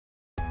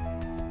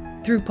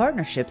Through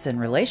partnerships and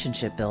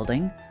relationship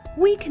building,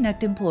 we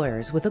connect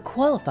employers with a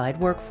qualified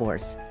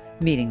workforce,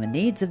 meeting the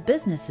needs of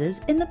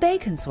businesses in the Bay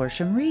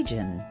Consortium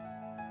region.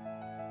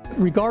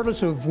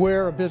 Regardless of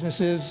where a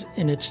business is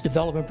in its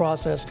development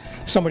process,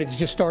 somebody that's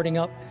just starting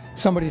up,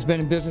 somebody that's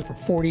been in business for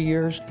 40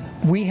 years,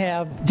 we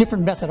have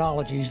different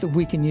methodologies that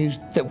we can use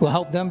that will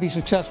help them be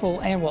successful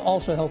and will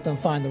also help them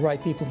find the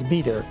right people to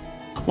be there.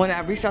 When I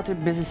reached out to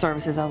business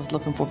services, I was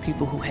looking for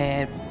people who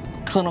had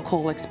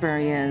clinical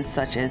experience,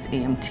 such as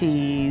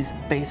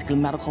EMTs, basically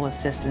medical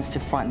assistants to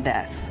front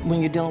desk.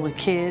 When you're dealing with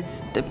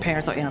kids, the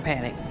parents are in a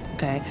panic,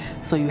 okay?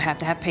 So you have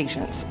to have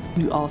patience.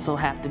 You also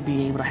have to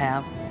be able to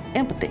have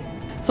empathy.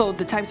 So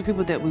the types of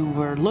people that we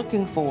were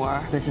looking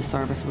for, business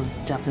service was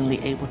definitely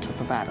able to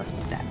provide us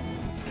with that.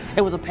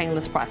 It was a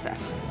painless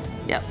process.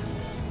 Yep.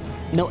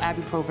 No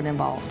ibuprofen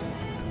involved.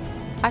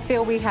 I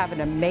feel we have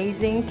an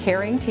amazing,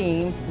 caring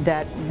team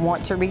that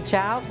want to reach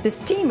out.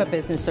 This team of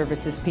business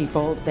services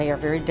people, they are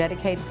very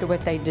dedicated to what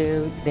they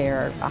do.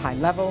 They're a high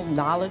level,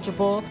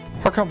 knowledgeable.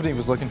 Our company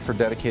was looking for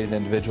dedicated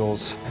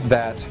individuals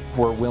that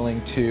were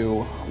willing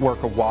to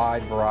work a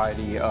wide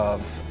variety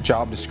of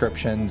job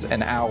descriptions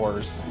and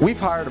hours. We've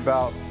hired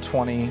about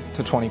 20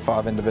 to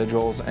 25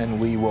 individuals, and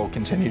we will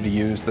continue to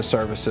use the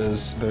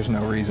services. There's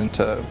no reason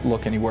to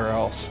look anywhere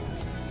else.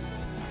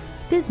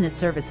 Business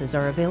services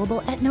are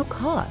available at no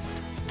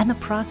cost, and the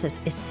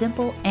process is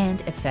simple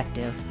and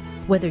effective.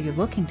 Whether you're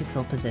looking to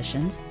fill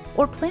positions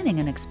or planning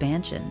an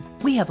expansion,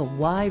 we have a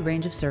wide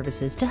range of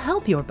services to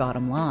help your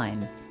bottom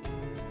line.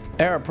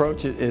 Our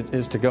approach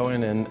is to go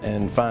in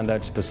and find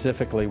out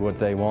specifically what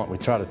they want. We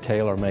try to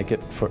tailor make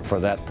it for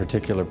that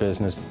particular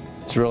business.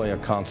 It's really a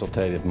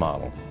consultative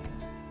model.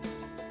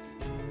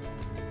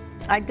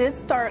 I did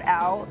start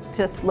out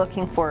just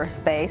looking for a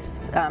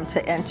space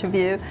to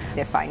interview.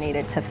 If I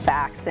needed to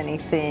fax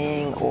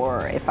anything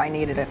or if I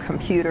needed a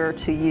computer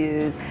to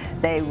use,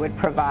 they would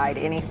provide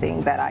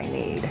anything that I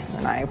need.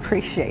 And I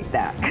appreciate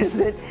that because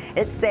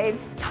it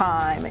saves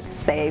time,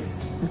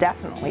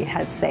 definitely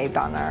has saved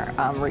on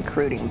our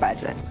recruiting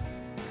budget.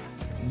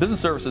 Business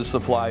services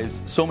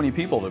supplies so many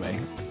people to me.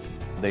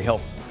 They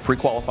help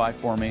pre-qualify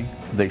for me,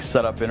 they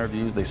set up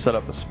interviews, they set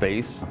up a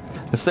space.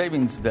 The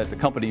savings that the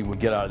company would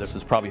get out of this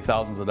is probably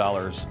thousands of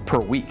dollars per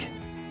week.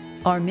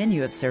 Our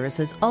menu of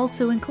services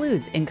also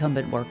includes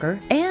incumbent worker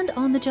and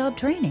on-the-job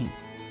training.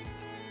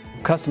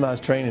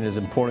 Customized training is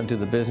important to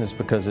the business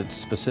because it's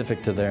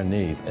specific to their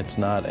need. It's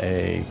not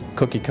a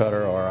cookie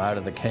cutter or out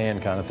of the can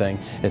kind of thing.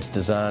 It's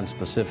designed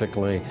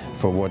specifically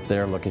for what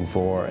they're looking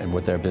for and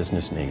what their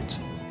business needs.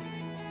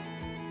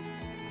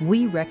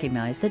 We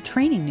recognize that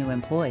training new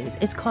employees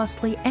is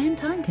costly and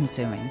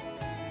time-consuming.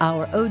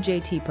 Our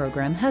OJT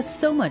program has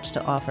so much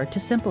to offer to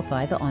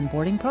simplify the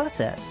onboarding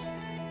process.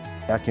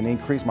 I can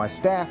increase my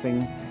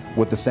staffing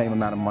with the same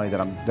amount of money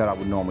that I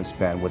would normally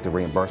spend with the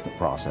reimbursement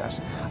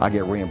process. I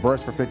get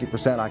reimbursed for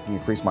 50%, I can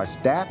increase my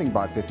staffing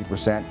by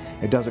 50%,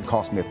 it doesn't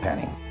cost me a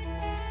penny.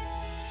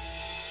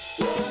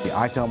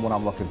 I tell them what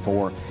I'm looking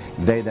for,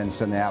 they then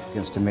send the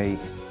applicants to me.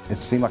 It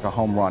seemed like a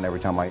home run every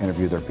time I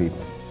interview their people.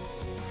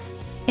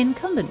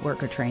 Incumbent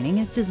worker training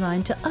is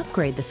designed to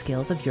upgrade the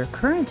skills of your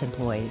current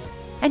employees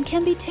and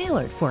can be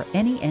tailored for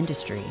any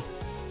industry.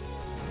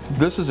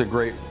 This is a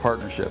great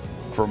partnership.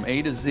 From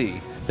A to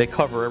Z, they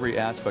cover every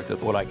aspect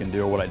of what I can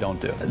do or what I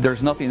don't do.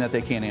 There's nothing that they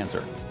can't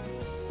answer.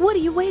 What are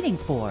you waiting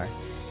for?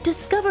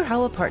 Discover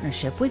how a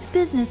partnership with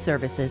business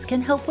services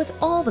can help with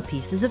all the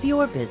pieces of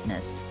your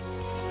business.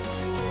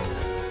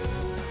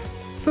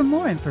 For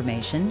more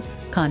information,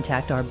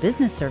 contact our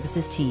business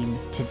services team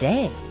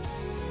today.